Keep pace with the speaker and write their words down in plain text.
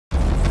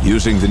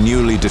Using the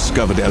newly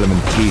discovered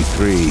element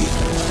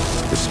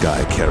T3, the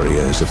Sky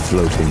Carrier is a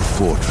floating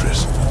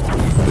fortress,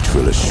 which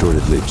will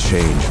assuredly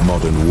change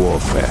modern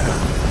warfare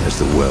as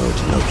the world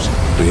knows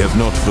it. We have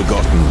not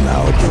forgotten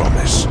our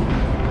promise.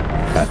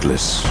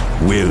 Atlas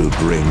will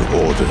bring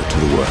order to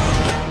the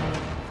world.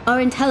 Our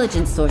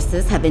intelligence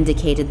sources have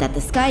indicated that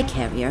the Sky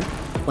Carrier,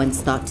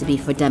 once thought to be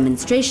for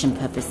demonstration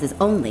purposes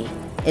only,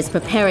 is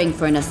preparing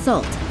for an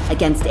assault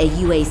against a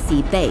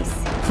UAC base.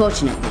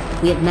 Fortunately,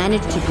 we have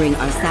managed to bring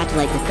our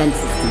satellite defense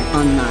system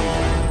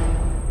online.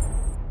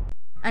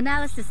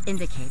 Analysis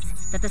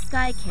indicates that the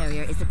Sky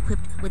Carrier is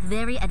equipped with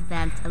very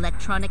advanced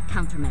electronic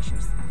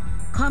countermeasures,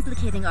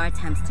 complicating our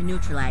attempts to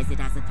neutralize it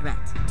as a threat.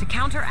 To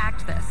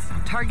counteract this,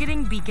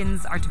 targeting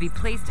beacons are to be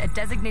placed at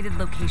designated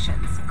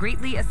locations,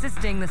 greatly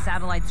assisting the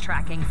satellite's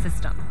tracking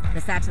system.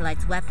 The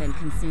satellite's weapon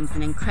consumes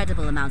an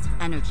incredible amount of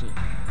energy,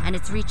 and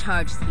its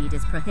recharge speed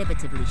is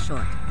prohibitively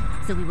short,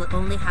 so we will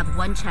only have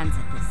one chance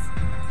at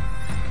this.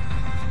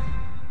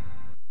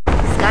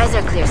 Skies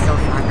are clear so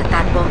far, but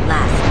that won't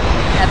last.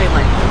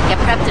 Everyone, get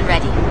prepped and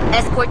ready.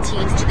 Escort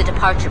teams to the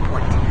departure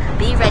point.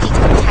 Be ready to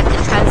protect the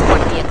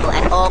transport vehicle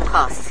at all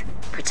costs.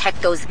 Protect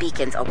those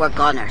beacons or we're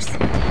goners.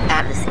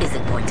 Atlas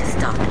isn't going to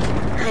stop.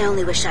 I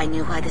only wish I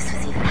knew why this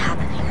was even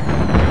happening.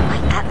 Why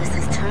Atlas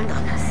has turned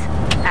on us.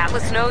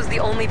 Atlas knows the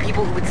only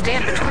people who would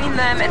stand between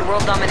them and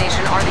world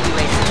domination are the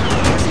UAC.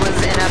 This was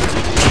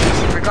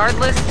inevitable.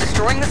 Regardless,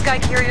 destroying the Sky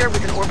Carrier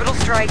with an orbital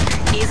strike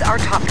is our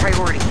top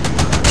priority.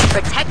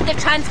 Protect the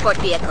transport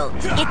vehicle.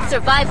 Its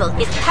survival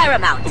is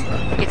paramount.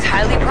 It's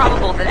highly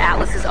probable that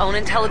Atlas's own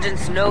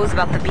intelligence knows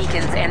about the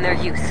beacons and their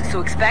use, so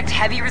expect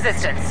heavy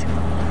resistance.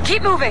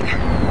 Keep moving!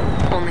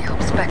 Only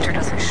hope Spectre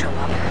doesn't show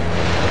up.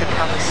 They're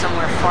probably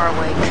somewhere far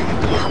away,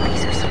 kicking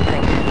puppies or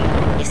something.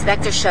 If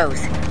Spectre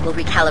shows, we'll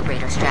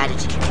recalibrate our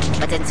strategy.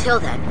 But until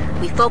then,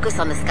 we focus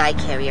on the Sky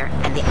Carrier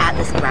and the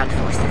Atlas ground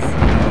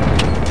forces.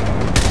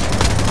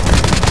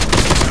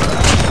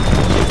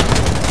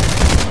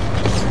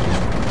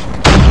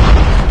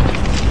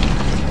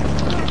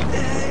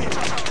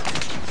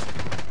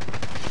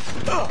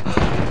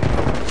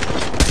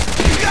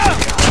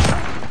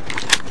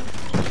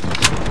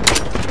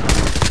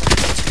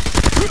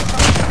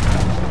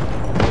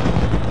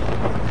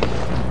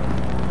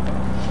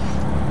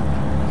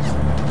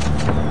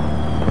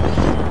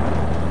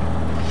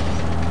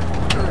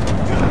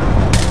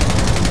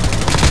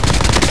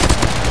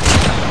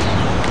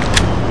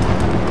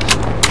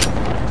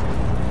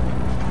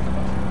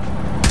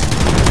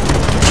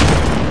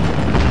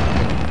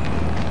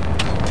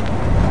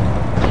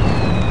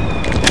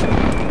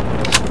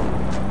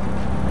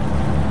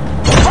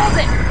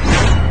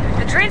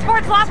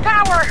 Lost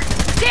power!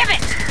 Damn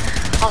it!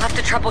 I'll have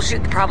to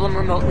troubleshoot the problem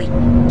remotely.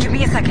 Give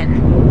me a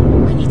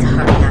second. We need to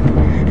hurry up.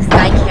 The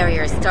Sky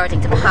Carrier is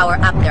starting to power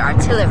up their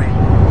artillery.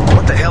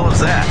 What the hell is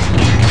that?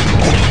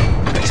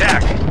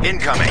 Attack!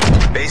 Incoming!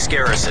 Base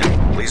garrison,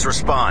 please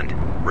respond.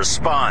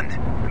 Respond.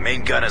 The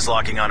main gun is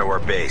locking onto our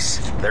base.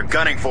 They're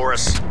gunning for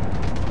us.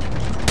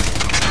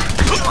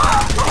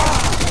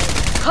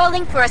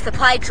 Calling for a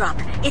supply drop.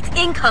 It's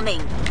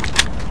incoming.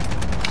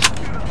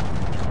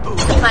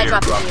 Supply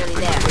drop is nearly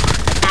there.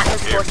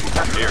 Atlas forces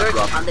are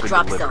converging on the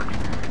drop zone.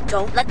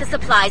 Don't let the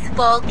supplies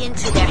fall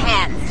into their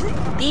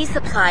hands. These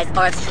supplies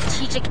are of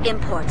strategic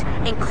import,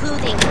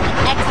 including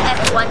an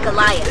XS-1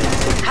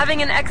 Goliath.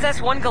 Having an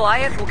XS-1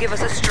 Goliath will give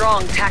us a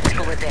strong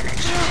tactical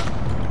advantage.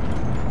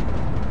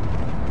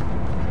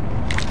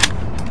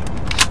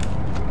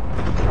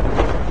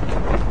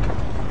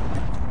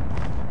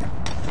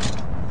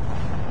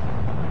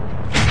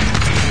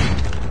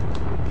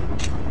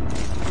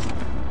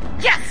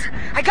 Yes!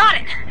 I got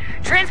it!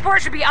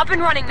 Transport should be up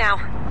and running now.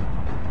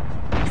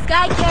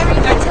 Sky Carrier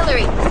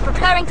artillery is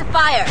preparing to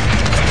fire.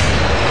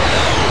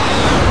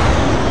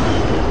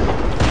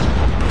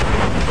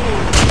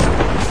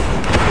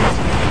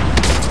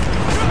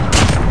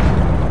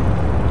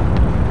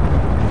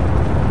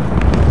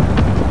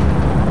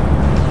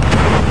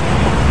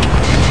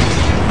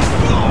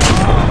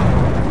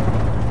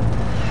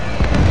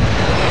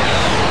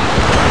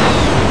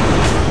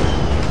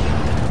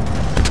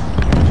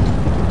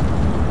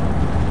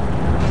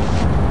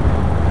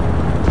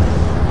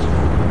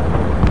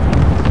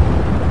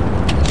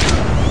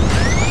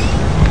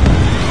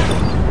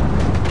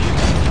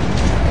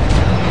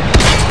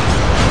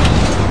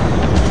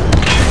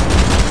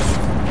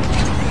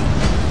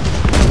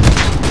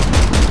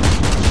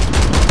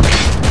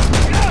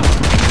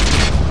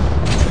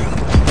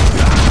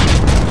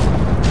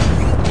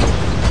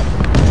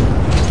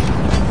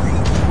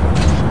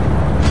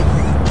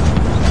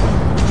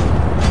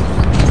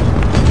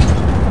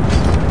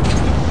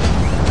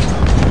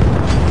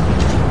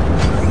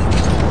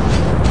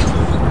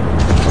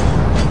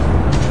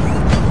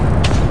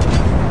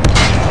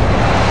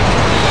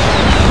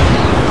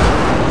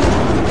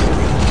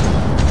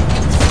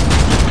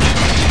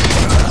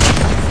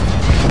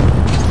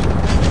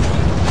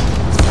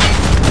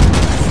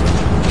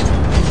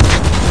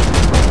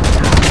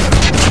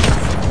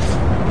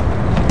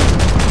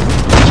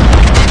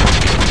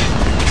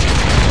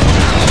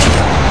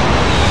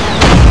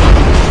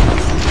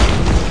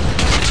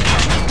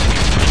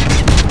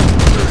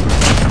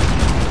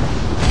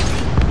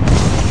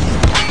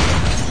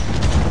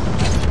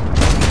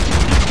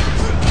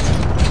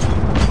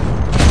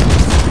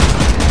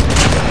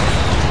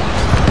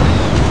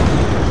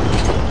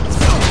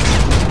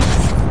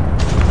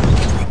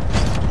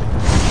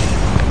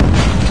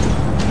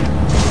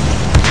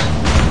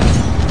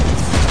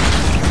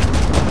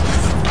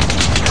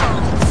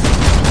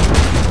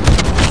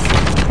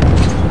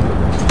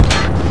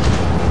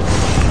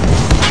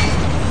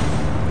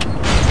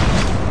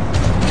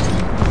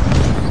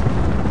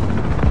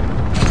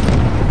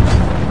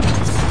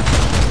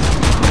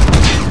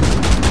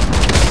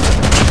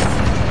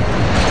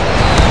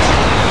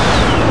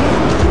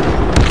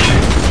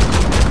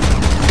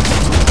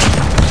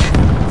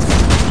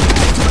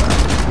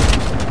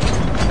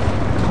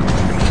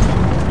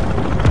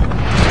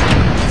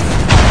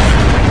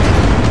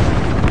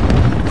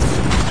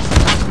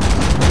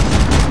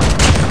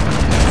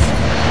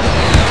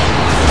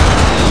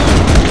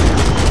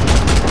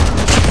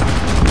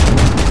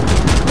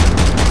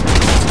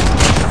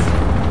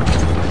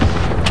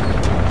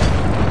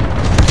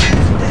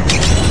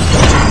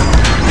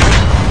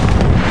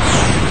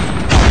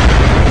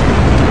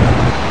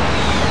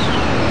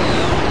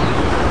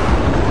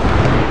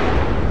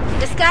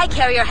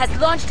 Sky Carrier has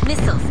launched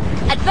missiles.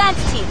 Advance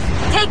teams,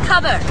 take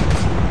cover!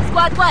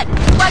 Squad 1,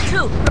 Squad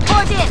 2,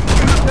 report in!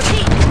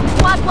 Repeat,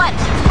 Squad 1,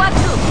 Squad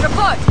 2,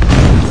 report!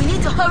 We need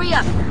to hurry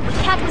up. We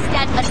can't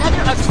withstand another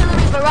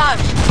artillery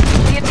barrage.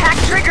 The attack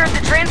triggered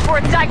the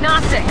transport's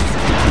diagnostics.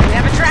 We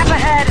have a trap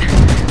ahead.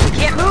 We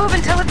can't move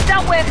until it's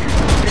dealt with.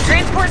 The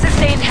transport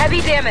sustained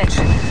heavy damage.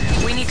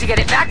 We need to get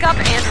it back up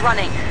and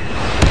running.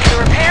 The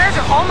repairs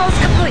are almost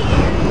complete.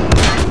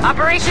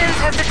 Operations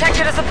has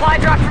detected a supply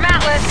drop from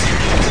Atlas.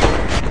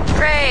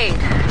 Great.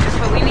 Just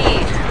what we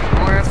need.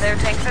 More of their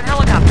tanks and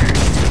helicopters.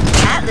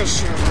 Atlas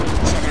sure being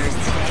generous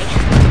today.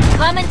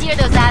 Commandeer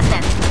those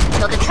assets.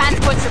 Till the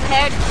transport's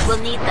repaired,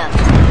 we'll need them.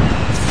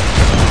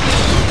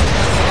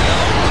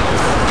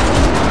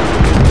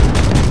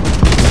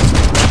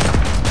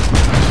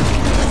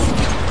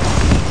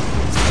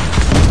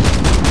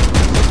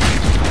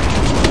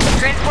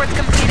 Transport's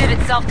completed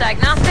its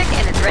self-diagnostic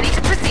and is ready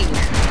to proceed.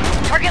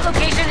 Target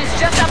location is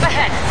just up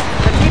ahead.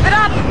 Let's keep it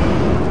up!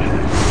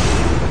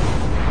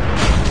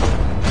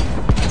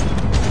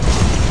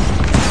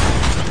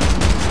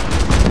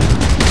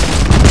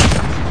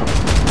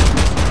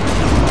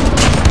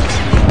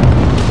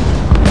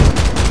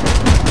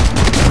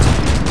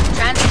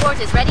 Transport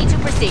is ready to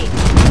proceed.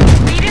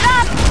 Speed it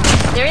up!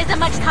 There isn't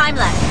much time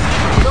left.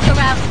 Look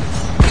around.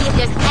 See if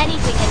there's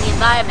anything in the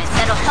environment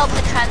that'll help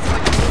the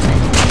transport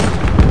movement.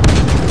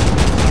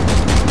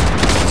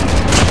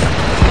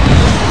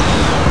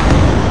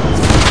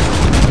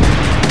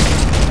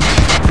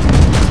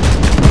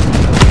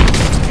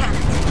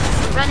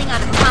 Running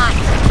out of time.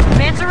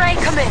 Manta Ray,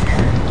 come in.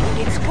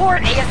 We need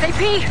support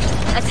ASAP.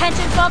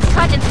 Attention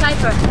Foxtrot and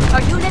Sniper.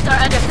 Our units are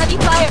under heavy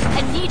fire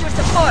and need your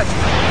support.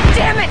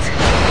 Damn it!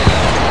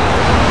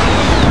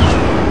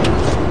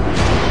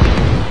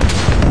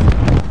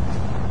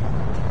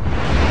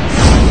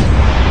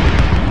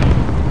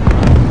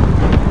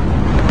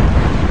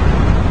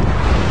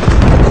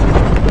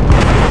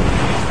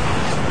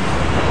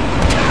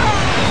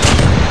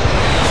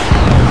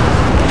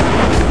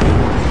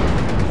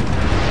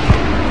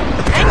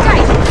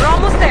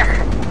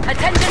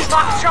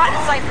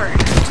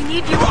 We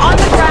need you on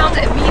the ground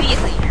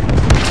immediately.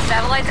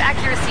 Satellite's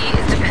accuracy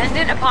is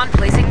dependent upon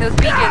placing those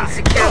beacons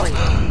securely.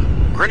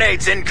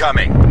 Grenades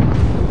incoming!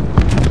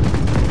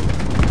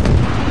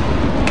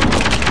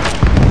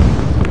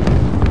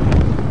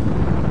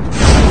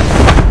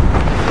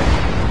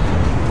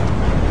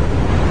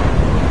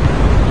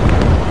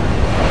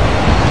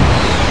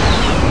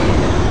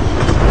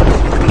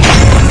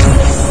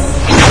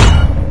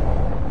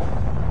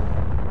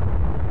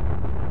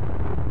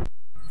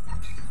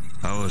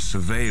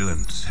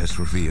 Surveillance has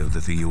revealed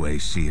that the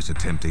UAC is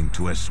attempting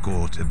to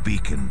escort a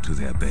beacon to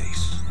their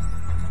base,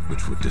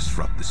 which would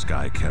disrupt the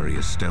Sky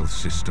Carrier's stealth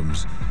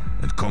systems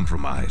and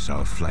compromise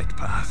our flight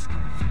path.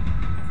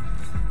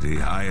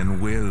 The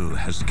Iron Will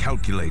has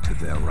calculated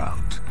their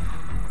route.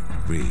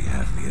 We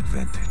have the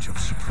advantage of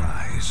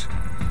surprise.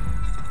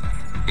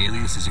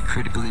 Alias is a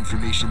critical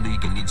information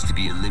leak and needs to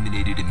be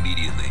eliminated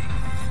immediately.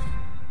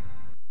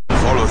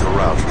 Follow the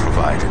route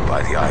provided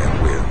by the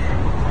Iron Will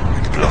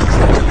and block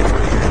their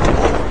delivery at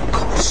all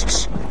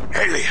costs.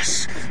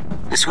 Alias!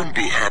 This wouldn't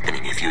be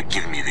happening if you had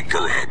given me the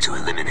go-ahead to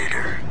eliminate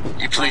her.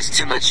 You placed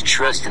too much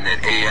trust in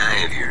that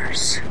AI of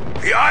yours.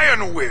 The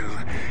Iron Will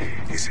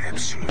is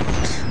absolute.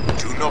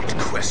 Do not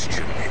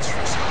question its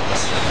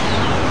results.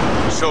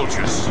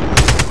 Soldiers,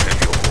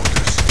 have your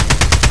orders.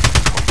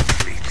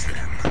 Complete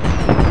them.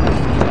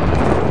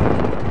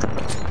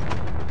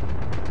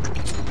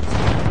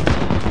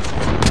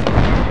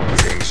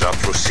 Things are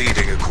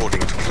proceeding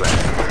according to plan.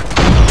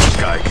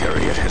 Sky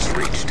Carrier has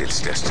reached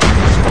its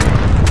destination.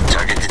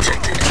 Target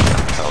detected.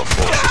 Our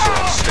forces are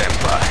on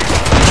standby.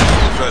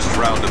 First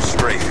round of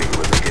strafing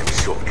will begin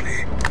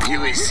shortly.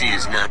 UAC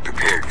is not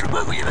prepared for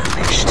what we have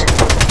unleashed.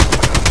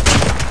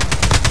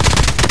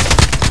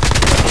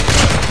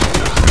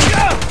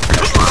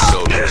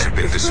 Soldiers have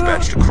been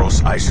dispatched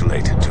across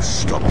Isolated to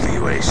stop the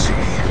UAC.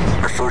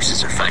 Our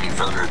forces are finding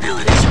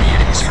vulnerabilities in the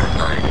enemy's front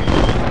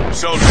line.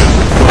 Soldiers,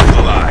 hold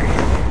the line.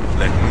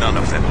 Let none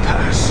of them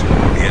pass.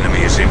 The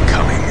enemy is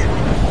incoming.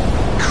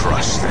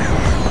 Crush them.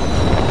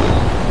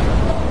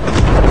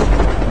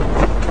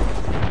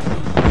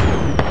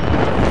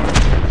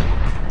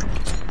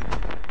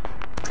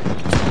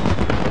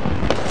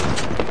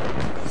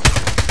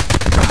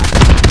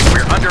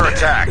 We're under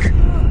attack.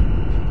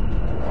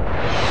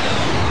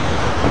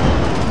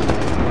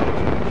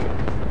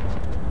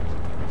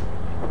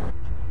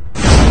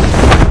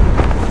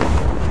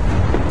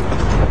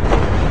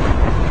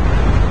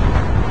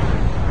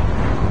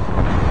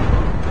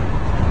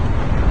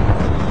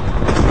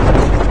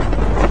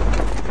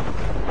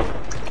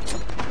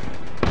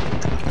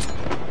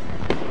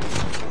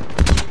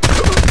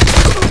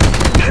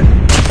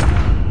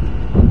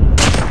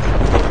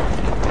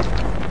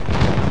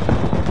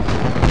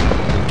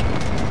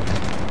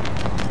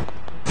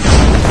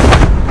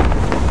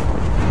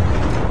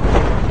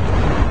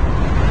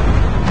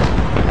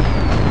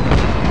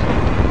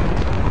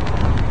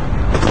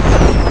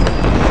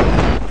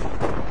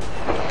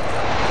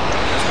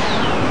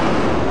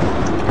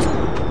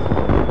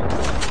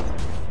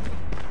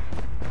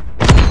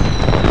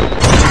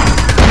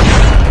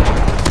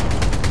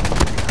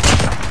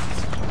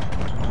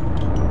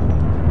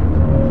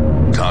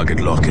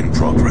 in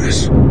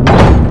progress.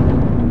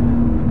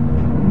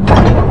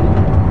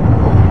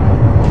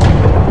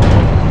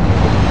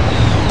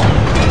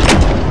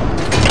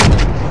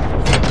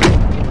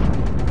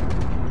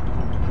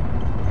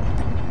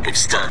 They've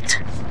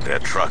stopped. Their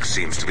truck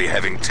seems to be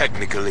having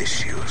technical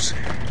issues.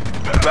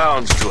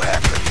 Bound to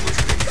happen with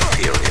an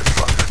inferior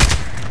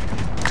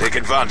product. Take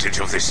advantage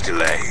of this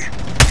delay.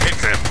 Hit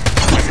them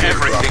with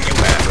everything you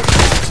have.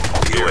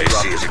 The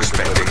UAC is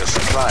expecting a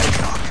supply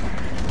drop.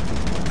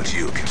 But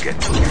you can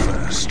get to it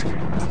first.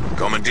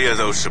 Commandeer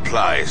those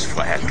supplies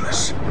for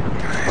Atlas.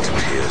 It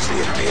appears the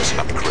enemy has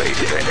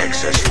upgraded their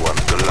XS-1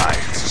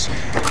 Goliaths.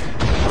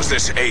 Was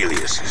this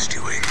Alias's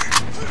doing?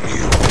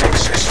 New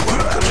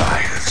XS-1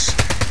 Goliaths.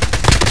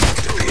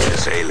 It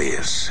appears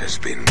Alias has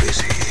been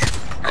busy.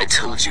 I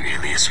told you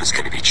Alias was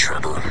gonna be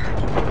trouble.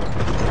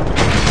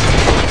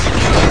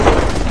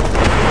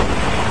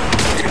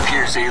 It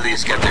appears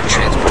Alias got their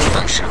transport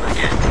functional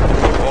again.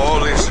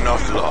 All is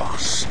not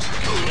lost.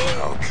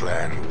 Our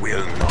plan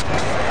will not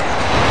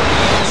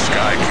fail.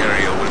 Sky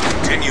Carrier will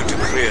continue to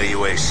clear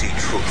UAC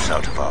troops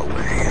out of our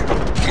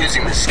way.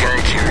 Using the Sky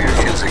Carrier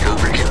feels like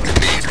overkill to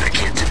me, but I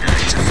can't deny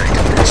its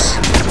effectiveness.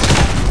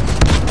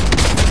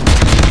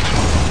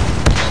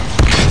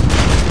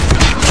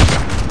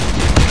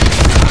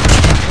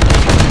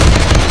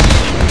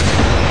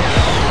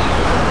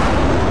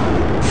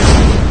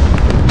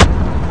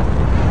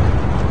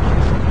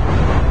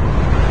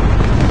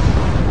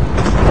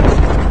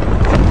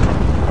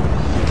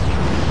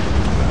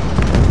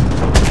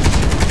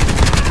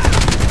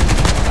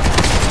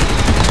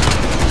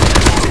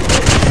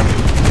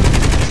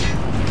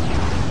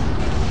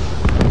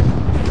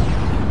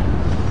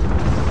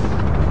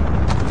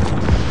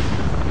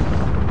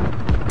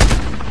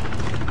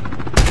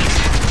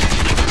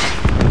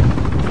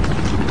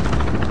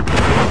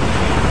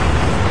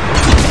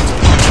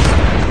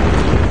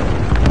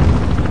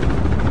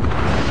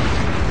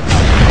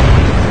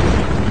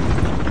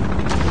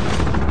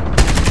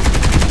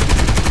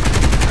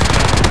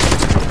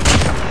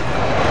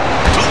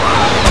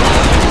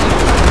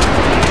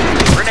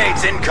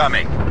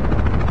 Incoming.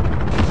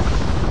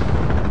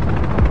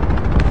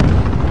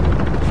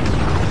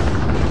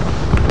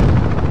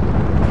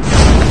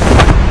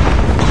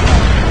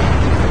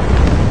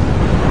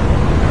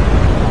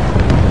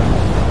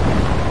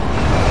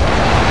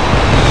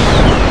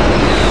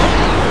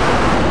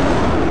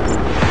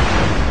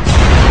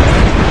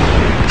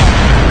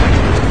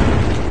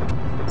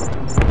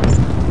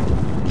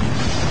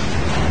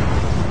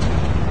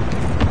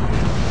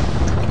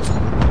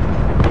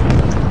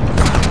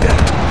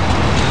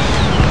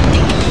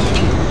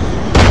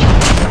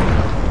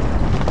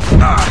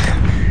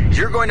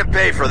 Going to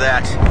pay for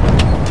that.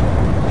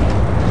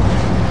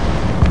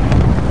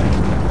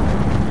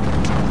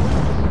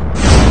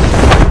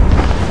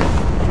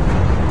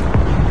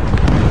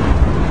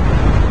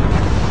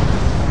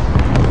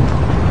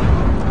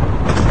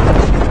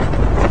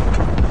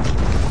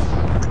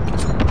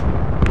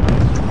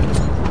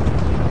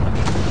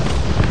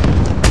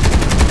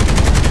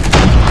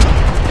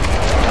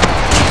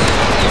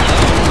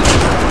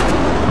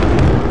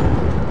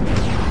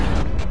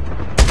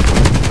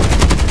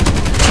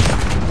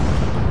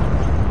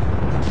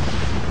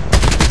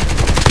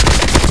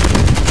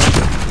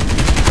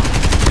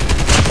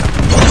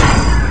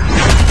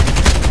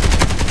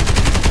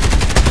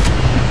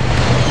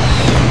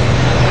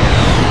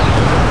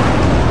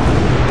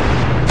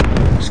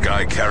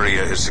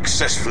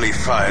 Successfully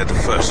fired the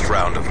first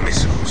round of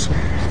missiles,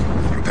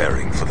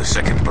 preparing for the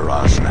second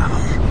barrage now.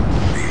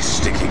 These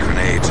sticky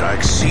grenades are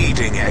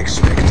exceeding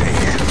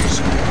expectations,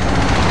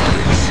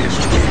 which is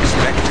to be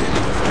expected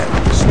of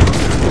Atlas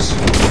products.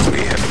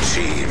 We have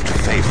achieved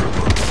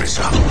favorable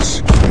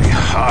results. The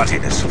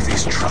hardiness of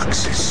these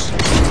trucks is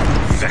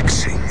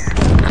vexing.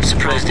 I'm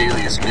surprised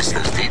Alias missed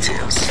those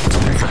details.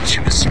 I thought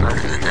she was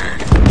smarter than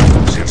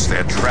that. Since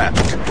they're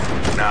trapped,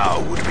 now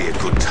would be a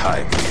good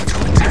time for you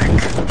to attack.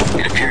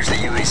 It appears the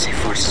UAC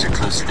forces are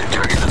close to their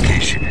target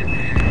location.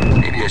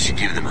 Maybe I should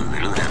give them a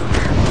little help.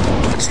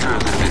 Let's throw a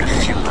little bit of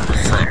fuel on the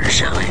fire,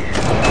 shall we?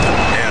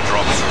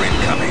 Airdrops are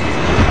incoming.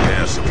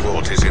 Air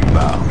support is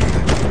inbound.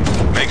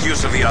 Make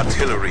use of the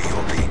artillery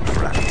you're being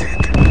granted.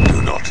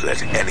 Do not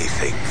let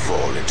anything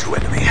fall into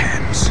enemy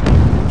hands.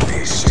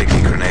 These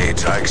sticky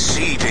grenades are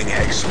exceeding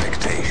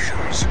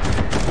expectations,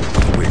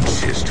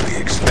 which is to be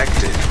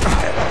expected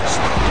at this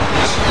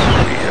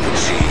moment. We have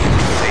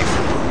achieved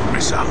favorable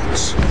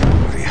results.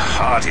 The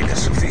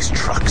hardiness of these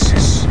trucks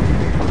is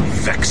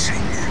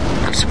vexing.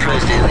 I'm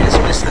surprised Alias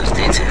missed those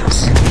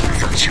details. I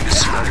thought she was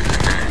smarter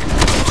than that.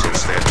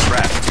 Since they're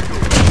trapped,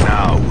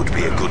 now would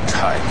be a good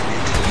time for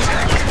you to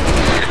attack.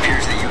 It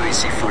appears the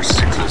UAC forces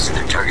are close to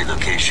their target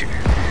location.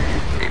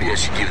 Maybe I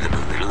should give them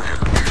a little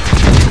help.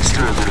 Let's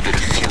throw a little bit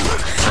of fuel on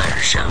the fire,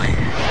 shall we?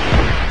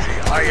 The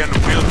Iron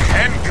Will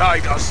can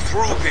guide us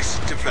through this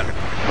development.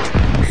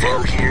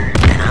 Fail here,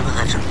 and I will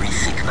have to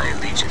rethink my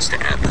allegiance to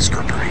Atlas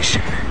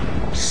Corporation.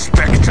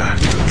 Spectre,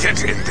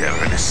 get in there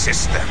and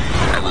assist them.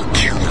 I will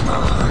kill them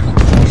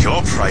all.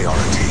 Your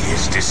priority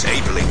is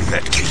disabling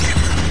that beacon.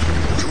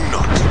 Do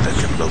not let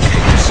them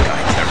locate the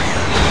Sky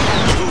Carrier.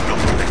 Do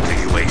not let the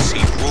UAC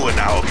ruin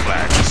our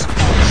plans.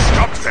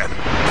 Stop them.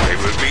 They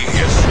will be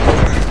here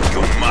soon.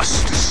 You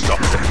must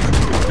stop them.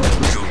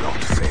 Do not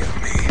fail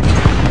me.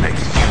 Make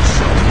use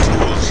of the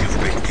tools you've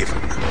been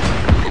given.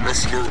 They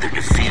must know they're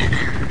defeated,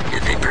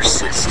 yet they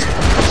persist.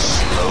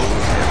 Slow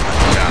them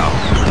down.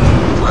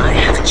 Why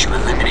haven't you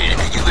eliminated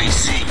the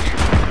UAC?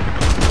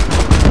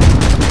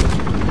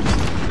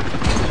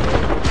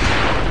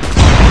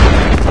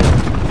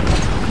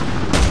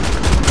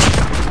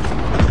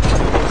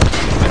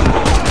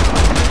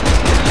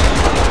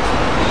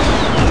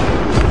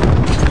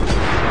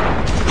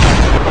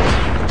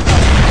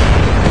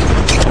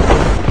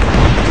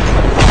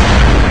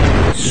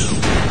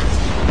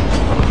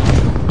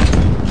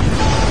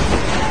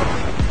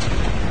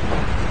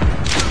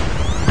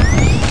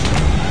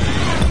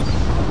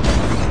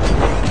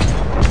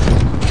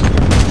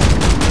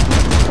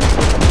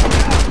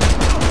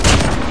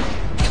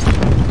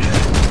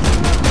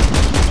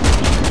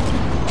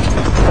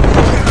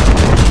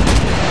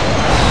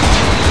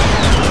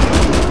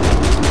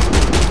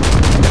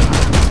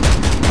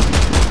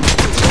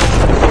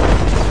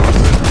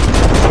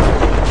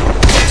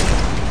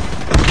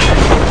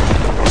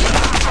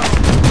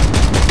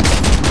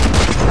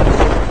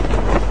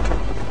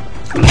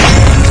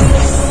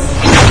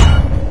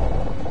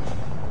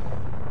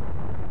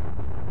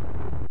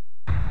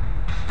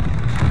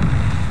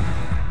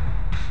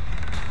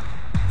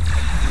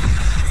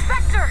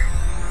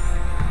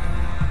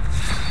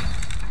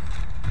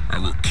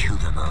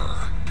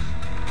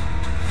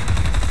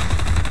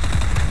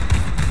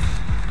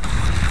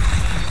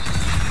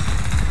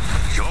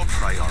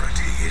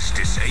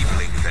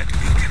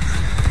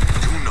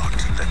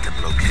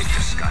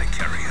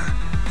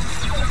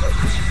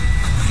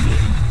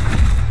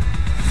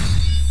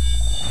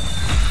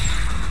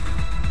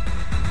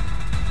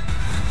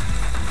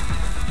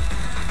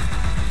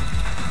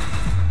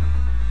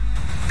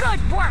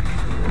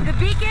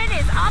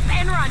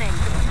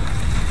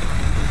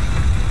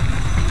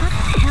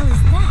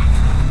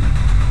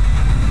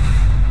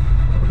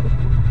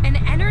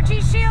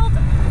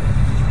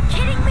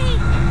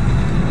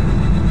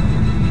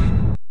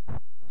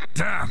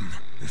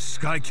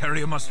 Sky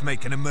Carrier must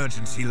make an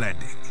emergency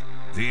landing.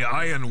 The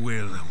Iron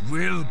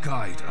Will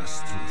guide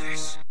us through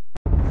this.